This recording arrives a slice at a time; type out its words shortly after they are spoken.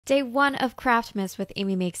Day 1 of Craftmas with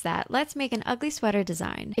Amy Makes That. Let's make an ugly sweater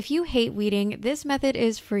design. If you hate weeding, this method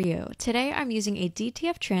is for you. Today I'm using a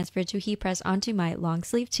DTF transfer to heat press onto my long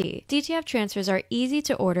sleeve tee. DTF transfers are easy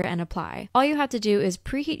to order and apply. All you have to do is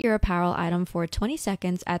preheat your apparel item for 20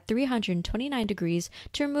 seconds at 329 degrees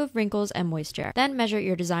to remove wrinkles and moisture. Then measure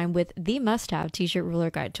your design with the must-have t-shirt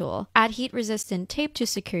ruler guide tool. Add heat-resistant tape to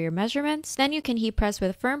secure your measurements. Then you can heat press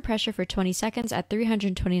with firm pressure for 20 seconds at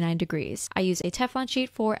 329 degrees. I use a Teflon sheet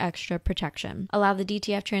for extra protection. Allow the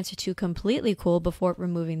DTF transfer to completely cool before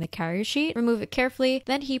removing the carrier sheet. Remove it carefully,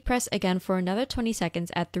 then heat press again for another 20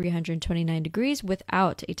 seconds at 329 degrees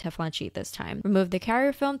without a Teflon sheet this time. Remove the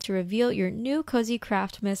carrier film to reveal your new cozy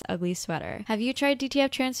Craftmas ugly sweater. Have you tried DTF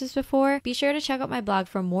transfers before? Be sure to check out my blog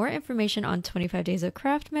for more information on 25 days of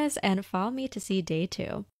Craftmas and follow me to see day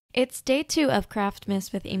 2. It's day 2 of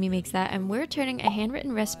Craftmas with Amy Makes That, and we're turning a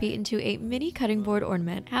handwritten recipe into a mini cutting board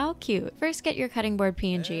ornament. How cute! First, get your cutting board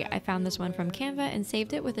PNG. I found this one from Canva and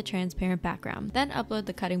saved it with a transparent background. Then upload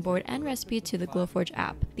the cutting board and recipe to the Glowforge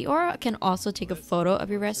app. The Aura can also take a photo of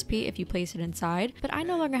your recipe if you place it inside, but I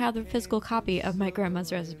no longer have the physical copy of my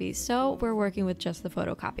grandma's recipe, so we're working with just the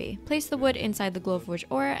photocopy. Place the wood inside the Glowforge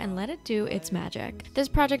Aura and let it do its magic. This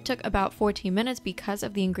project took about 14 minutes because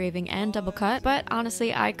of the engraving and double cut, but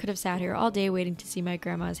honestly, I could have sat here all day waiting to see my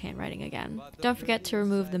grandma's handwriting again. Don't forget to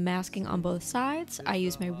remove the masking on both sides. I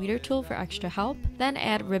use my weeder tool for extra help. Then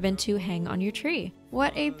add ribbon to hang on your tree.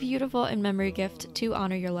 What a beautiful in-memory gift to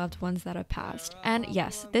honor your loved ones that have passed. And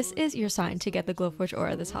yes, this is your sign to get the Glowforge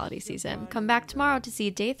Aura this holiday season. Come back tomorrow to see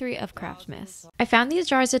day 3 of Craftmas. I found these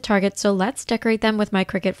jars at Target, so let's decorate them with my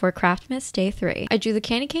Cricut for Craftmas day 3. I drew the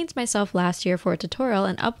candy canes myself last year for a tutorial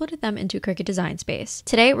and uploaded them into Cricut Design Space.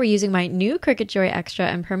 Today we're using my new Cricut Joy Extra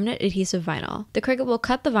and permanent adhesive vinyl. The Cricut will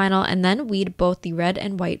cut the vinyl and then weed both the red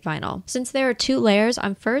and white vinyl. Since there are 2 layers,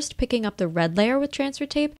 I'm first picking up the red layer with transfer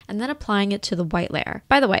tape and then applying it to the white layer.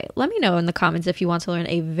 By the way, let me know in the comments if you want to learn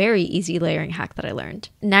a very easy layering hack that I learned.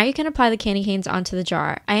 Now you can apply the candy canes onto the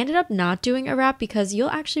jar. I ended up not doing a wrap because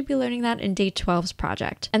you'll actually be learning that in day 12's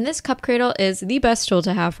project. And this cup cradle is the best tool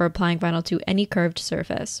to have for applying vinyl to any curved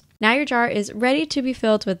surface. Now your jar is ready to be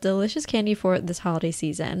filled with delicious candy for this holiday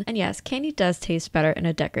season. And yes, candy does taste better in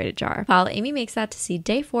a decorated jar. Follow Amy Makes That to see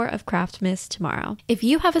day 4 of Craftmas tomorrow. If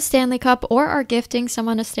you have a Stanley Cup or are gifting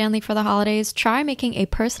someone a Stanley for the holidays, try making a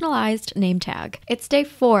personalized name tag. It's day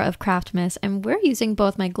 4 of Craftmas and we're using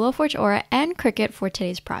both my Glowforge Aura and Cricut for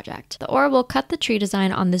today's project. The Aura will cut the tree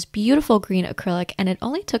design on this beautiful green acrylic and it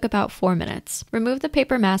only took about 4 minutes. Remove the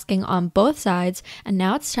paper masking on both sides and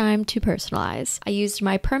now it's time to personalize. I used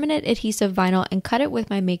my permanent adhesive vinyl and cut it with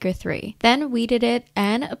my Maker 3. Then weeded it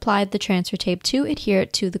and applied the transfer tape to adhere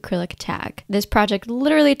to the acrylic tag. This project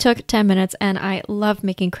literally took 10 minutes and I love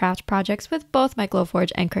making craft projects with both my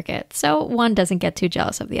Glowforge and Cricut, so one doesn't get too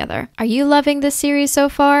jealous of the other. Are you loving this series so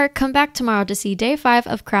far? Come back tomorrow to see day 5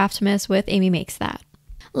 of Craftmas with Amy Makes That.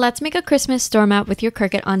 Let's make a Christmas doormat with your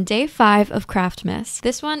Cricut on day 5 of Craftmas.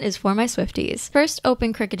 This one is for my Swifties. First,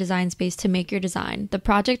 open Cricut Design Space to make your design. The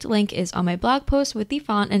project link is on my blog post with the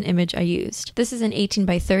font and image I used. This is an 18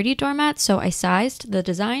 by 30 doormat, so I sized the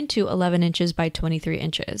design to 11 inches by 23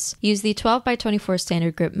 inches. Use the 12 by 24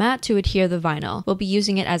 standard grip mat to adhere the vinyl. We'll be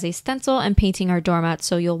using it as a stencil and painting our doormat,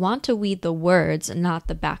 so you'll want to weed the words, not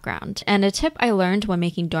the background. And a tip I learned when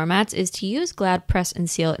making doormats is to use Glad Press and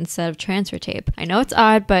Seal instead of transfer tape. I know it's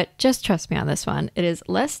odd, but just trust me on this one. It is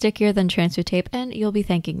less stickier than transfer tape and you'll be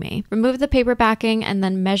thanking me. Remove the paper backing and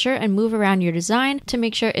then measure and move around your design to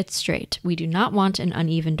make sure it's straight. We do not want an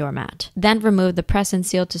uneven doormat. Then remove the press and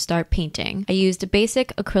seal to start painting. I used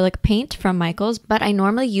basic acrylic paint from Michaels, but I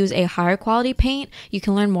normally use a higher quality paint. You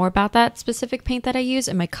can learn more about that specific paint that I use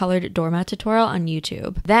in my colored doormat tutorial on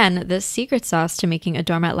YouTube. Then the secret sauce to making a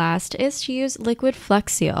doormat last is to use liquid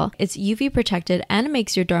Flex Seal. It's UV protected and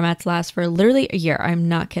makes your doormats last for literally a year.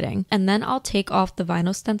 I'm not kidding. And then I'll take off the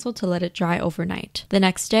vinyl stencil to let it dry overnight. The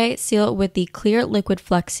next day, seal it with the clear liquid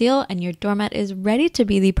Flex Seal and your doormat is ready to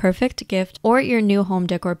be the perfect gift or your new home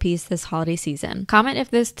decor piece this holiday season. Comment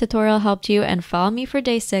if this tutorial helped you and follow me for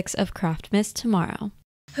day 6 of Craftmas tomorrow.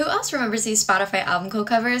 Who else remembers these Spotify album cover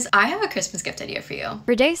covers? I have a Christmas gift idea for you.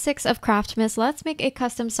 For day 6 of Craftmas, let's make a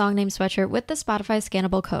custom song name sweatshirt with the Spotify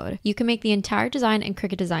scannable code. You can make the entire design in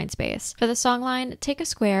Cricut Design Space. For the song line, take a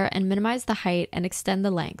square and minimize the height and extend the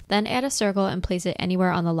length. Then add a circle and place it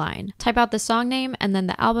anywhere on the line. Type out the song name and then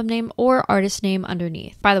the album name or artist name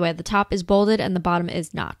underneath. By the way, the top is bolded and the bottom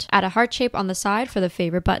is not. Add a heart shape on the side for the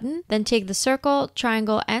favorite button. Then take the circle,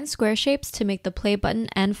 triangle, and square shapes to make the play button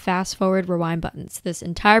and fast forward rewind buttons. This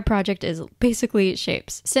entire entire project is basically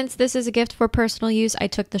shapes. Since this is a gift for personal use, I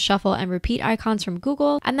took the shuffle and repeat icons from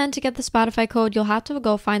Google, and then to get the Spotify code, you'll have to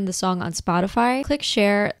go find the song on Spotify, click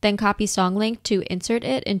share, then copy song link to insert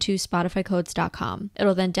it into spotifycodes.com.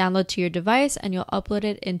 It'll then download to your device and you'll upload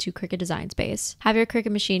it into Cricut Design Space. Have your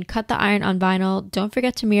Cricut machine cut the iron on vinyl, don't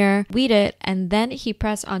forget to mirror, weed it, and then heat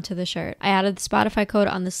press onto the shirt. I added the Spotify code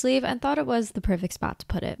on the sleeve and thought it was the perfect spot to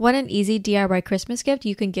put it. What an easy DIY Christmas gift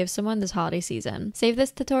you can give someone this holiday season. Save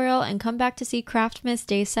this tutorial and come back to see Craftmas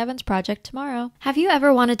Day 7's project tomorrow. Have you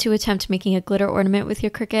ever wanted to attempt making a glitter ornament with your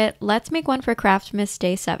Cricut? Let's make one for Craftmas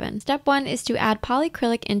Day 7. Step 1 is to add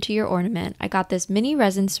polyacrylic into your ornament. I got this mini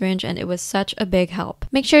resin syringe and it was such a big help.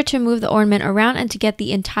 Make sure to move the ornament around and to get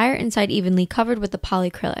the entire inside evenly covered with the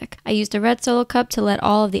polyacrylic. I used a red Solo cup to let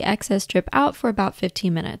all of the excess drip out for about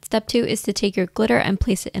 15 minutes. Step 2 is to take your glitter and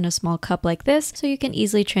place it in a small cup like this so you can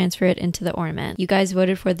easily transfer it into the ornament. You guys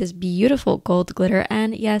voted for this beautiful gold glitter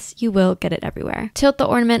and yes, you will get it everywhere. Tilt the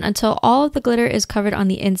ornament until all of the glitter is covered on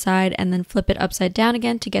the inside and then flip it upside down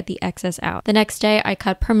again to get the excess out. The next day, I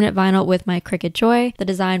cut permanent vinyl with my Cricut Joy. The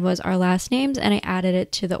design was our last names and I added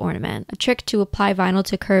it to the ornament. A trick to apply vinyl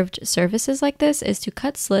to curved surfaces like this is to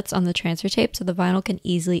cut slits on the transfer tape so the vinyl can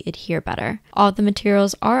easily adhere better. All of the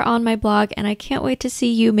materials are on my blog and I can't wait to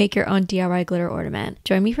see you make your own DIY glitter ornament.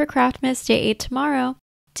 Join me for Craftmas Day 8 tomorrow.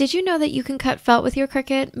 Did you know that you can cut felt with your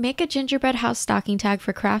Cricut? Make a gingerbread house stocking tag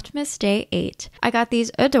for Craftmas Day 8. I got these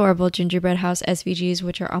adorable gingerbread house SVGs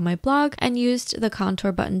which are on my blog and used the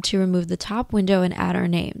contour button to remove the top window and add our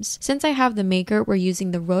names. Since I have the maker, we're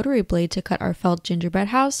using the rotary blade to cut our felt gingerbread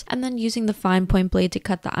house and then using the fine point blade to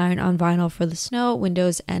cut the iron on vinyl for the snow,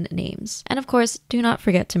 windows, and names. And of course, do not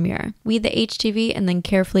forget to mirror. Weed the HTV and then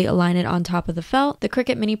carefully align it on top of the felt. The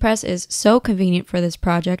Cricut mini press is so convenient for this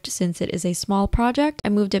project since it is a small project.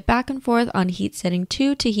 I moved it back and forth on heat setting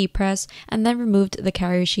 2 to heat press and then removed the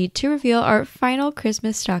carrier sheet to reveal our final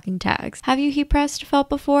Christmas stocking tags. Have you heat pressed felt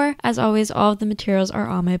before? As always, all of the materials are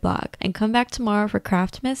on my blog. And come back tomorrow for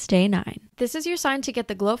Craftmas Day 9. This is your sign to get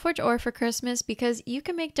the Glowforge ore for Christmas because you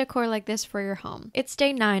can make decor like this for your home. It's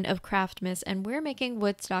day 9 of Craftmas and we're making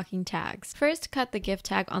wood stocking tags. First, cut the gift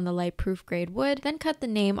tag on the light proof grade wood, then cut the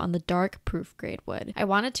name on the dark proof grade wood. I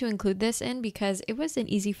wanted to include this in because it was an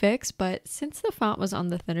easy fix, but since the font was on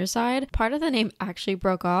the thinner side, part of the name actually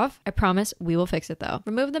broke off. I promise we will fix it though.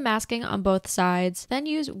 Remove the masking on both sides, then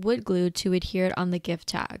use wood glue to adhere it on the gift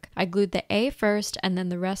tag. I glued the A first and then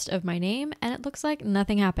the rest of my name and it looks like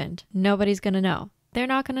nothing happened. Nobody's gonna know. They're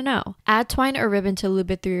not gonna know. Add twine or ribbon to loop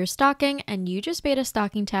it through your stocking and you just made a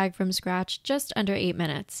stocking tag from scratch just under 8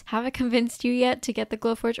 minutes. Have I convinced you yet to get the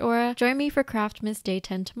Glowforge aura? Join me for Craftmas Day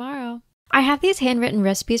 10 tomorrow. I have these handwritten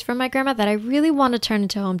recipes from my grandma that I really want to turn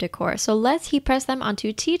into home decor, so let's heat press them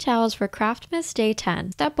onto tea towels for Craftmas Day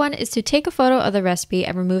 10. Step 1 is to take a photo of the recipe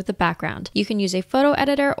and remove the background. You can use a photo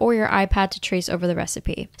editor or your iPad to trace over the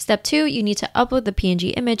recipe. Step 2, you need to upload the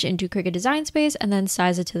PNG image into Cricut Design Space and then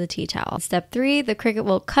size it to the tea towel. Step 3, the Cricut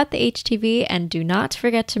will cut the HTV and do not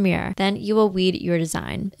forget to mirror. Then you will weed your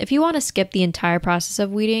design. If you want to skip the entire process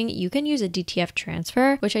of weeding, you can use a DTF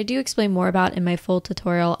transfer, which I do explain more about in my full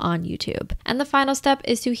tutorial on YouTube. And the final step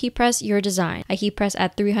is to heat press your design. I heat press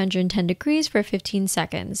at 310 degrees for 15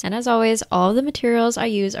 seconds. And as always, all of the materials I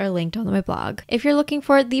use are linked on my blog. If you're looking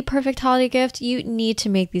for the perfect holiday gift, you need to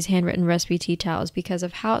make these handwritten recipe tea towels because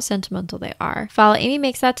of how sentimental they are. Follow Amy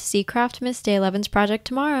Makes That to see Craftmas Day 11's project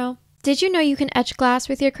tomorrow. Did you know you can etch glass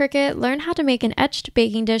with your Cricut? Learn how to make an etched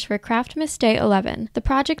baking dish for Craftmas Day 11. The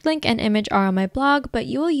project link and image are on my blog, but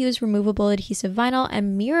you will use removable adhesive vinyl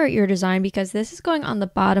and mirror your design because this is going on the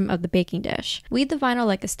bottom of the baking dish. Weed the vinyl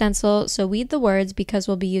like a stencil, so weed the words because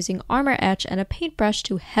we'll be using Armor Etch and a paintbrush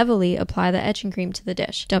to heavily apply the etching cream to the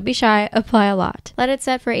dish. Don't be shy, apply a lot. Let it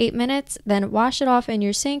set for 8 minutes, then wash it off in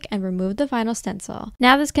your sink and remove the vinyl stencil.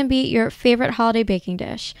 Now this can be your favorite holiday baking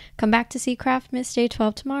dish. Come back to see Craftmas Day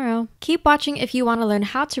 12 tomorrow. Keep watching if you want to learn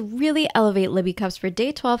how to really elevate Libby cups for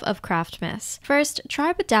day 12 of Craftmas. First,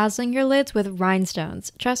 try bedazzling your lids with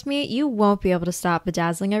rhinestones. Trust me, you won't be able to stop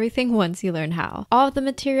bedazzling everything once you learn how. All of the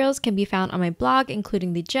materials can be found on my blog,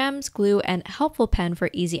 including the gems, glue, and helpful pen for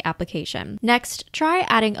easy application. Next, try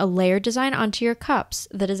adding a layered design onto your cups.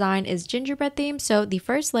 The design is gingerbread themed, so the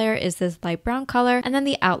first layer is this light brown color and then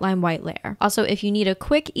the outline white layer. Also, if you need a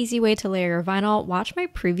quick, easy way to layer your vinyl, watch my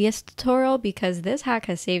previous tutorial because this hack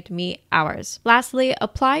has saved me hours. Lastly,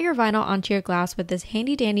 apply your vinyl onto your glass with this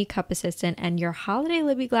handy dandy cup assistant and your holiday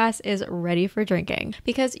Libby glass is ready for drinking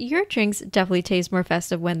because your drinks definitely taste more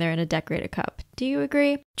festive when they're in a decorated cup. Do you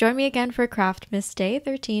agree? Join me again for Craftmas Day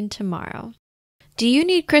 13 tomorrow. Do you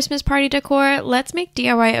need Christmas party decor? Let's make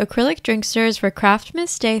DIY acrylic drink stirrers for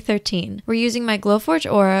Craftmas Day 13. We're using my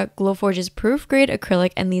Glowforge Aura, Glowforge's proof-grade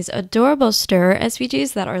acrylic, and these adorable stirrer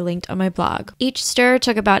SVGs that are linked on my blog. Each stirrer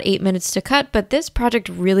took about 8 minutes to cut, but this project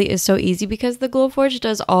really is so easy because the Glowforge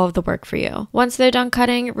does all of the work for you. Once they're done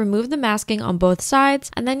cutting, remove the masking on both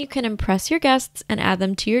sides, and then you can impress your guests and add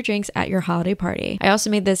them to your drinks at your holiday party. I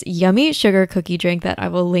also made this yummy sugar cookie drink that I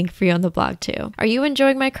will link for you on the blog too. Are you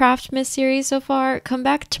enjoying my Craftmas series so far? Come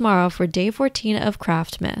back tomorrow for day 14 of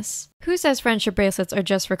Craftmas. Who says friendship bracelets are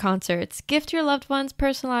just for concerts? Gift your loved ones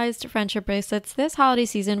personalized friendship bracelets this holiday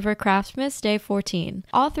season for Craftmas Day 14.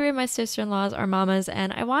 All three of my sister-in-laws are mamas,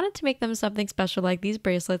 and I wanted to make them something special like these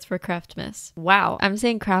bracelets for Craftmas. Wow, I'm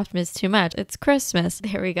saying Craftmas too much. It's Christmas.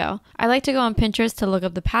 There we go. I like to go on Pinterest to look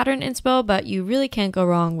up the pattern inspo, but you really can't go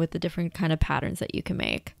wrong with the different kind of patterns that you can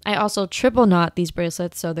make. I also triple knot these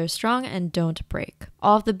bracelets so they're strong and don't break.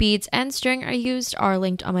 All of the beads and string I used are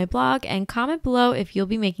linked on my blog, and comment below if you'll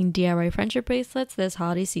be making DIY friendship bracelets this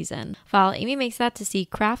holiday season. Follow Amy Makes That to see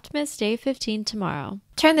Craftmas Day 15 tomorrow.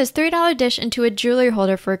 Turn this $3 dish into a jewelry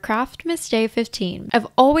holder for Craftmas Day 15. I've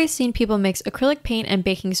always seen people mix acrylic paint and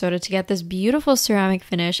baking soda to get this beautiful ceramic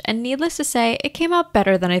finish, and needless to say, it came out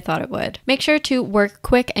better than I thought it would. Make sure to work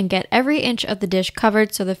quick and get every inch of the dish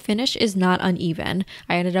covered so the finish is not uneven.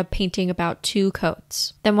 I ended up painting about 2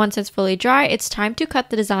 coats. Then once it's fully dry, it's time to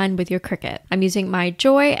cut the design with your Cricut. I'm using my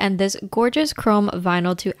Joy and this gorgeous chrome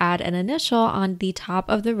vinyl to add an initial on the top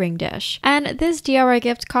of the ring dish. And this DIY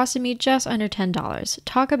gift costed me just under $10.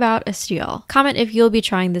 Talk about a steal. Comment if you'll be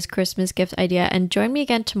trying this Christmas gift idea, and join me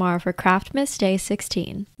again tomorrow for Craftmas Day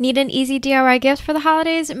 16. Need an easy DIY gift for the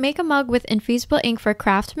holidays? Make a mug with infusible ink for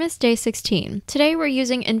Craftmas Day 16. Today we're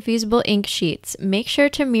using infusible ink sheets. Make sure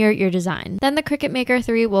to mirror your design. Then the Cricut Maker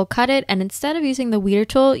 3 will cut it, and instead of using the weeder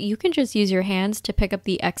tool, you can just use your hands to pick up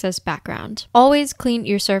the excess background. Always clean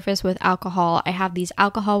your surface with alcohol. I have these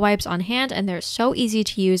alcohol wipes on hand, and they're so easy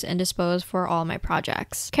to use and dispose for all my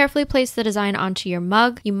projects. Carefully place the design onto your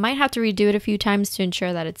mug. You might have to redo it a few times to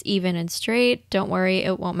ensure that it's even and straight. Don't worry,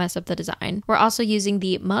 it won't mess up the design. We're also using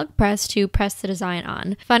the mug press to press the design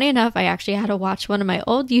on. Funny enough, I actually had to watch one of my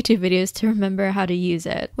old YouTube videos to remember how to use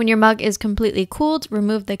it. When your mug is completely cooled,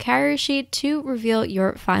 remove the carrier sheet to reveal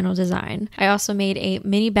your final design. I also made a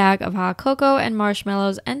mini bag of hot cocoa and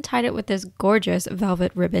marshmallows and tied it with this gorgeous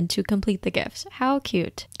velvet ribbon to complete the gift. How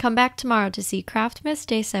cute. Come back tomorrow to see Craftmas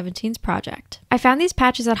Day 17's project. I found these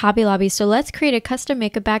patches at Hobby Lobby, so let's create a custom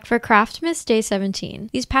makeup bag for Craftmas Day 17.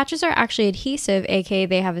 These patches are actually adhesive, aka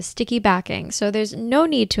they have a sticky backing, so there's no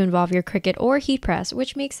need to involve your Cricut or heat press,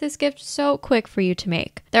 which makes this gift so quick for you to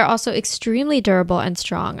make. They're also extremely durable and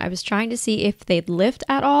strong. I was trying to see if they'd lift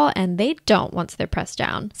at all, and they don't once they're pressed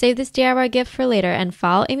down. Save this DIY gift for later and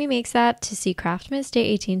follow Amy Makes That to see Craftmas Day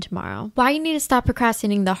 18 tomorrow. Why you need to stop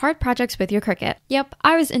procrastinating the hard projects with your Cricut. Yep,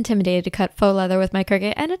 I was intimidated to cut faux leather with my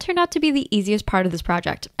Cricut, and it turned out to be the easiest part of this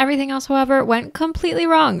project. Everything else, however, went completely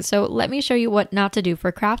wrong, so let me show you what not to do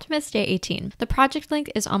for Craftmas Day 18. The project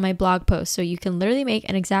link is on my blog post, so you can literally make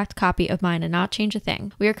an exact copy of mine and not change a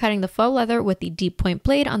thing. We are cutting the faux leather with the deep point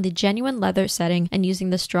blade on the genuine leather setting and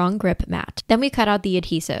using the strong grip mat. Then we cut out the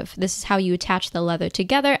adhesive. This is how you attach the leather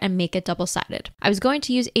together and make it double-sided. I was going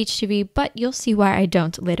to use HTV, but you'll see why I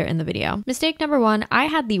don't later in the video. Mistake number 1, I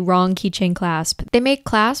had the wrong keychain clasp. They make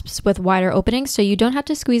clasps with wider openings, so you don't have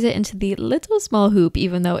to squeeze it into the little small hoop,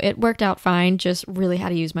 even though it worked out fine, just really had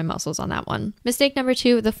to use my muscles on that one. Mistake number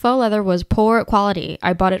 2, the faux leather was poor quality.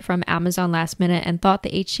 I bought it from Amazon last minute and thought the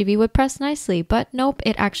HTV would press nicely, but nope,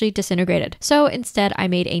 it actually disintegrated. So instead, I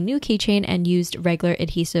made a new keychain and used regular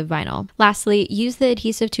adhesive vinyl. Lastly, use the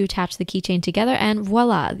adhesive to attach the keychain together, and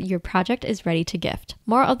voila, your project is ready to gift.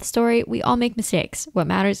 Moral of the story, we all make mistakes. What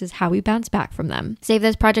matters is how we bounce back from them. Save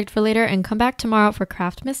this project for later and come back tomorrow for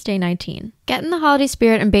Craftmas Day 19. Get in the holiday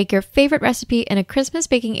spirit and bake your favorite recipe in a Christmas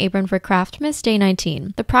baking apron for Craftmas Day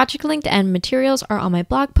 19. The project link and materials are on my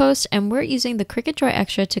blog post, and we're using the Cricut Joy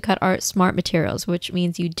Extra to cut our smart materials, which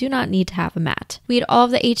means you do not need to have a mat. Weed all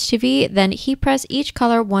of the HTV, then heat press each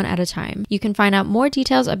color one at a time. You can find out more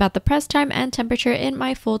details about the press time and temperature in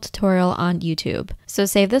my full tutorial on YouTube. So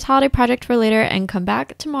save this holiday project for later and come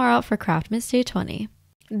back tomorrow for Craftmas Day 20.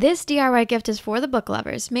 This DIY gift is for the book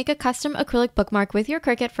lovers. Make a custom acrylic bookmark with your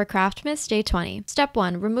Cricut for Craftmas Day 20. Step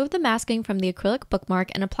 1. Remove the masking from the acrylic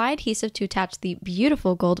bookmark and apply adhesive to attach the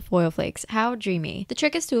beautiful gold foil flakes. How dreamy. The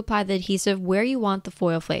trick is to apply the adhesive where you want the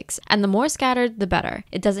foil flakes, and the more scattered, the better.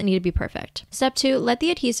 It doesn't need to be perfect. Step 2. Let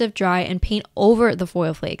the adhesive dry and paint over the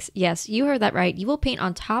foil flakes. Yes, you heard that right. You will paint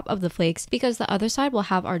on top of the flakes because the other side will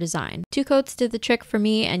have our design. 2 coats did the trick for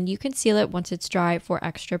me, and you can seal it once it's dry for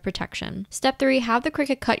extra protection. Step 3. Have the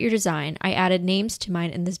Cricut cut your design, I added names to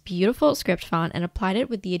mine in this beautiful script font and applied it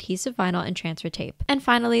with the adhesive vinyl and transfer tape. And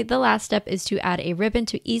finally, the last step is to add a ribbon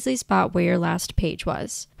to easily spot where your last page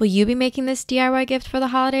was. Will you be making this DIY gift for the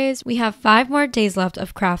holidays? We have 5 more days left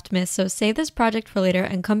of Craftmas, so save this project for later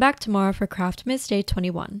and come back tomorrow for Craftmas Day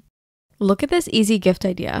 21. Look at this easy gift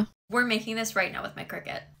idea. We're making this right now with my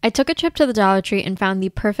Cricut. I took a trip to the Dollar Tree and found the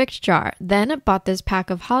perfect jar, then bought this pack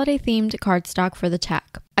of holiday-themed cardstock for the tag.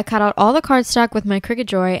 I cut out all the cardstock with my Cricut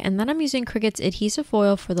Joy, and then I'm using Cricut's adhesive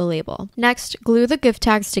foil for the label. Next, glue the gift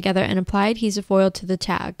tags together and apply adhesive foil to the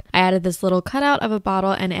tag. I added this little cutout of a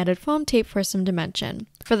bottle and added foam tape for some dimension.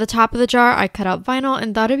 For the top of the jar, I cut out vinyl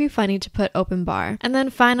and thought it'd be funny to put open bar. And then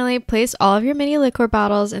finally, place all of your mini liquor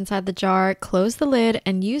bottles inside the jar, close the lid,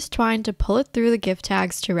 and use twine to pull it through the gift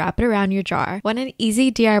tags to wrap it around your jar. What an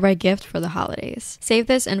easy DIY gift for the holidays. Save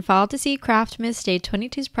this and follow to see Craftmas Day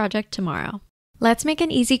 22's project tomorrow. Let's make an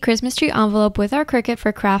easy Christmas tree envelope with our Cricut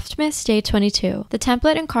for Craftmas Day 22. The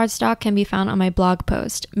template and cardstock can be found on my blog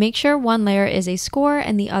post. Make sure one layer is a score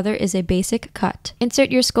and the other is a basic cut. Insert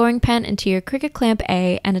your scoring pen into your Cricut clamp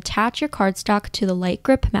A and attach your cardstock to the light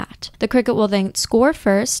grip mat. The Cricut will then score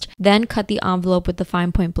first, then cut the envelope with the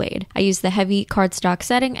fine point blade. I use the heavy cardstock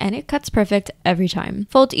setting and it cuts perfect every time.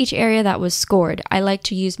 Fold each area that was scored. I like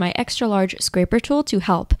to use my extra large scraper tool to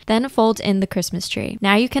help. Then fold in the Christmas tree.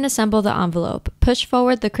 Now you can assemble the envelope. Push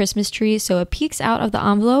forward the Christmas tree so it peeks out of the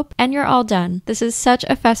envelope and you're all done. This is such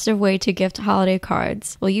a festive way to gift holiday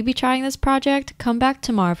cards. Will you be trying this project? Come back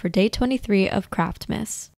tomorrow for day 23 of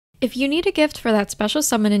Craftmas. If you need a gift for that special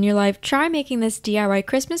someone in your life, try making this DIY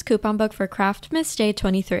Christmas coupon book for Craftmas Day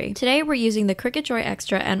 23. Today we're using the Cricut Joy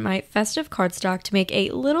Extra and my festive cardstock to make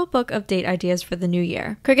a little book of date ideas for the new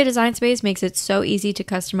year. Cricut Design Space makes it so easy to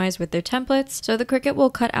customize with their templates, so the Cricut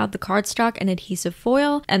will cut out the cardstock and adhesive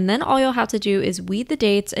foil, and then all you'll have to do is weed the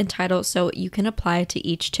dates and titles so you can apply it to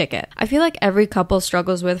each ticket. I feel like every couple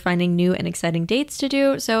struggles with finding new and exciting dates to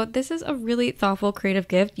do, so this is a really thoughtful creative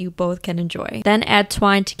gift you both can enjoy. Then add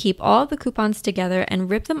twine to keep all of the coupons together and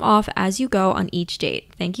rip them off as you go on each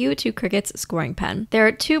date. Thank you to Cricut's scoring pen. There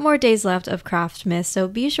are 2 more days left of Craftmas, so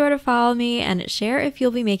be sure to follow me and share if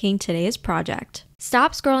you'll be making today's project.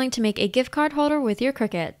 Stop scrolling to make a gift card holder with your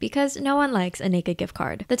Cricut because no one likes a naked gift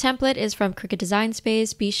card. The template is from Cricut Design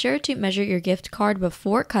Space. Be sure to measure your gift card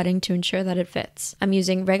before cutting to ensure that it fits. I'm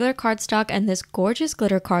using regular cardstock and this gorgeous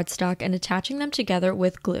glitter cardstock and attaching them together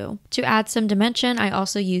with glue. To add some dimension, I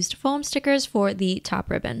also used foam stickers for the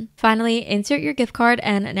top ribbon. Finally, insert your gift card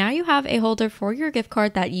and now you have a holder for your gift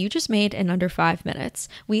card that you just made in under 5 minutes.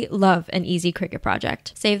 We love an easy Cricut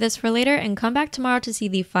project. Save this for later and come back tomorrow to see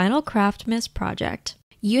the final Craftmas project.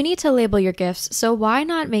 You need to label your gifts, so why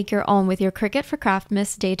not make your own with your Cricut for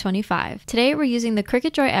Craftmas Day 25? Today we're using the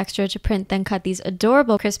Cricut Joy Extra to print then cut these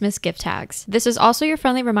adorable Christmas gift tags. This is also your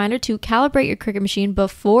friendly reminder to calibrate your Cricut machine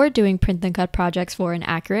before doing print then cut projects for an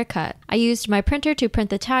accurate cut. I used my printer to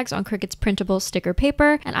print the tags on Cricut's printable sticker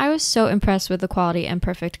paper, and I was so impressed with the quality and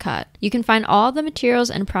perfect cut. You can find all the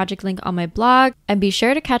materials and project link on my blog, and be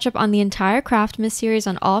sure to catch up on the entire Craftmas series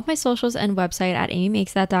on all of my socials and website at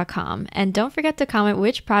AMYMAKESTHAT.com. And don't forget to comment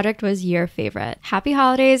which project was your favorite. Happy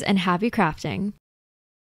holidays and happy crafting!